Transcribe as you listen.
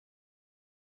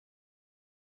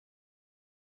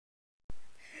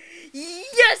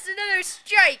more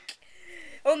strike.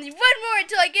 Only one more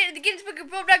until I get the Guinness Book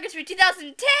of World Records for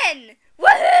 2010.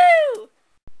 Woohoo!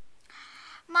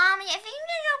 Mommy, I think I'm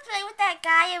gonna go play with that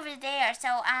guy over there.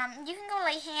 So, you can go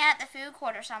like hang out at the food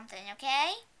court or something,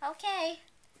 okay? Okay.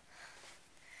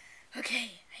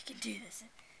 Okay, I can do this.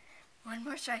 One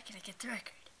more strike and I get the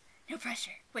record. No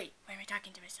pressure. Wait, why am I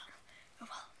talking to myself? Oh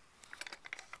well.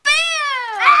 Bam!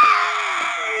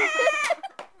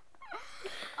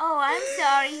 Oh, I'm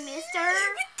sorry, mister.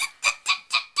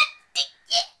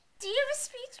 Do you have a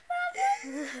speech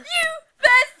problem? You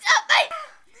messed up my...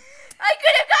 I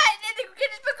could have gotten in the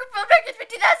Guinness Book of World Records for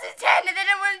 2010 and then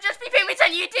it wouldn't just be payments on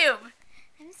YouTube.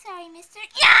 I'm sorry, mister.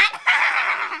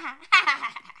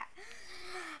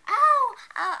 Oh,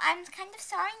 I'm kind of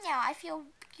sorry now. I feel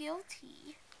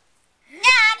guilty.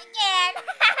 Not again.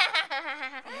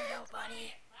 No,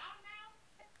 Bunny.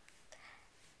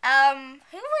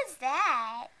 Who was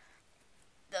that?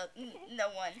 No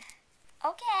one.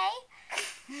 Okay.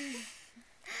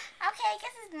 Okay, I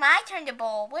guess it's my turn to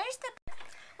bowl. Where's the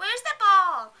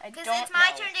ball? Because it's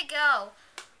my turn to go.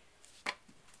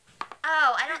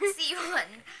 Oh, I don't see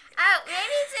one. Oh,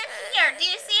 maybe it's in here. Do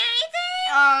you see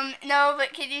anything? No,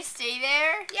 but can you stay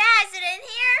there? Yeah, is it in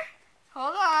here?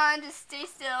 Hold on, just stay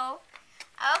still.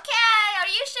 Okay, are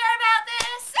you sure about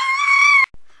this?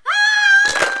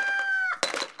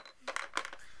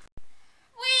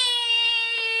 Whee!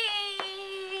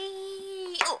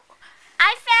 Oh,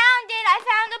 I found it. I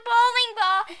found a bowling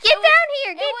ball. Get down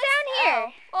here. Get down here.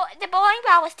 Well, the bowling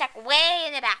ball was stuck way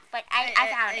in the back, but I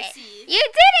found it. See. You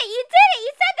did it. You did it.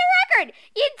 You set the record.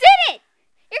 You did it.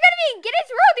 You're going to be Guinness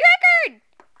World Record.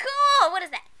 Cool. What is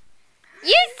that?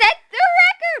 You set the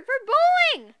record for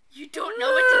bowling. You don't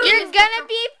know what to do. You're going to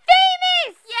be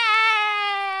famous.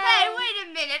 Yay! Hey, wait a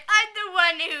minute. I'm the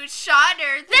one who shot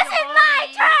her. This is my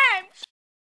turn.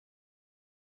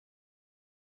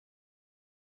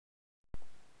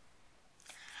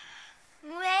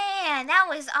 Man, that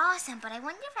was awesome, but I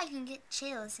wonder if I can get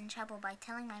Chills in trouble by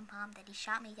telling my mom that he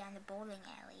shot me down the bowling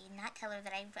alley and not tell her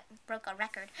that I broke a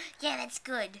record. Yeah, that's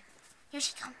good. Here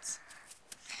she comes.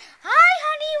 Hi,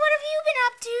 honey, what have you been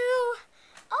up to?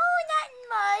 Oh, nothing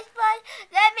much, but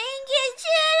that mean kid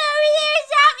Chill over there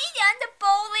shot me down the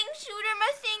bowling shooter, my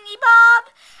thingy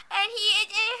bob. And it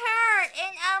hurt,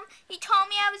 and he told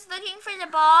me I was looking for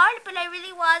the ball, but I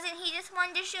really wasn't. He just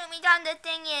wanted to shoot me down the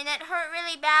thingy, and it hurt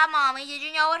really bad, Mommy. Did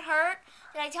you know it hurt?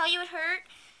 Did I tell you it hurt?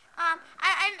 I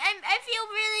feel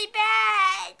really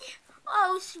bad.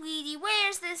 Oh, sweetie,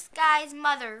 where's this guy's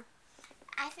mother?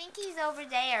 I think he's over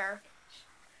there.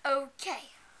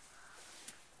 Okay.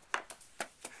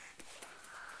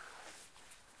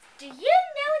 Do you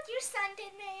know what your son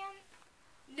did, ma'am?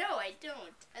 No, I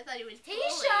don't. I thought he was He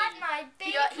bowling. shot my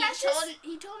baby precious...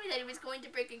 He told me that he was going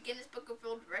to break a Guinness Book of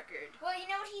World Record. Well, you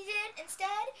know what he did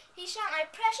instead? He shot my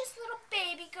precious little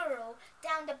baby girl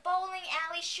down the bowling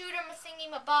alley shooter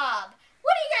thingy-mabob.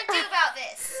 What are you going to do about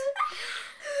this?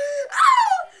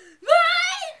 Oh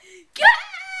my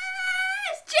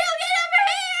gosh! Jill, get over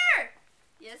here!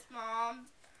 Yes,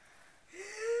 Mom.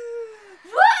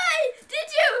 Why did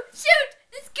you shoot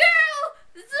this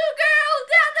little girl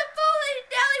down the bowling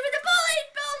alley with a bowling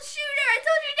ball shooter? I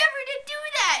told you never to do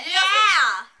that.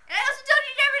 And I also told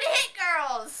you never to hit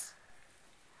girls.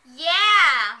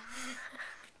 Yeah.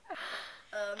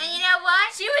 And you know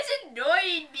what? She was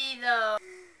annoying me though.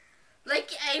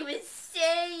 Like I was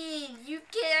saying, you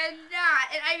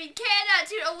cannot, and I mean cannot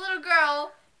shoot a little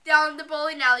girl down the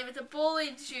bowling alley with a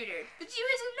bowling shooter. But she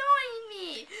was annoying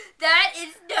me. That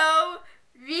is no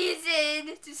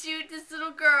reason to shoot this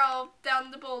little girl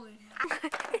down the bowling alley.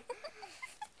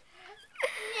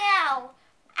 Now,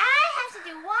 I have to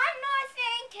do one more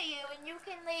thing to you and you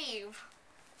can leave.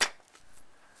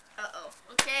 Uh-oh.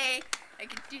 Okay, I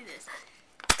can do this.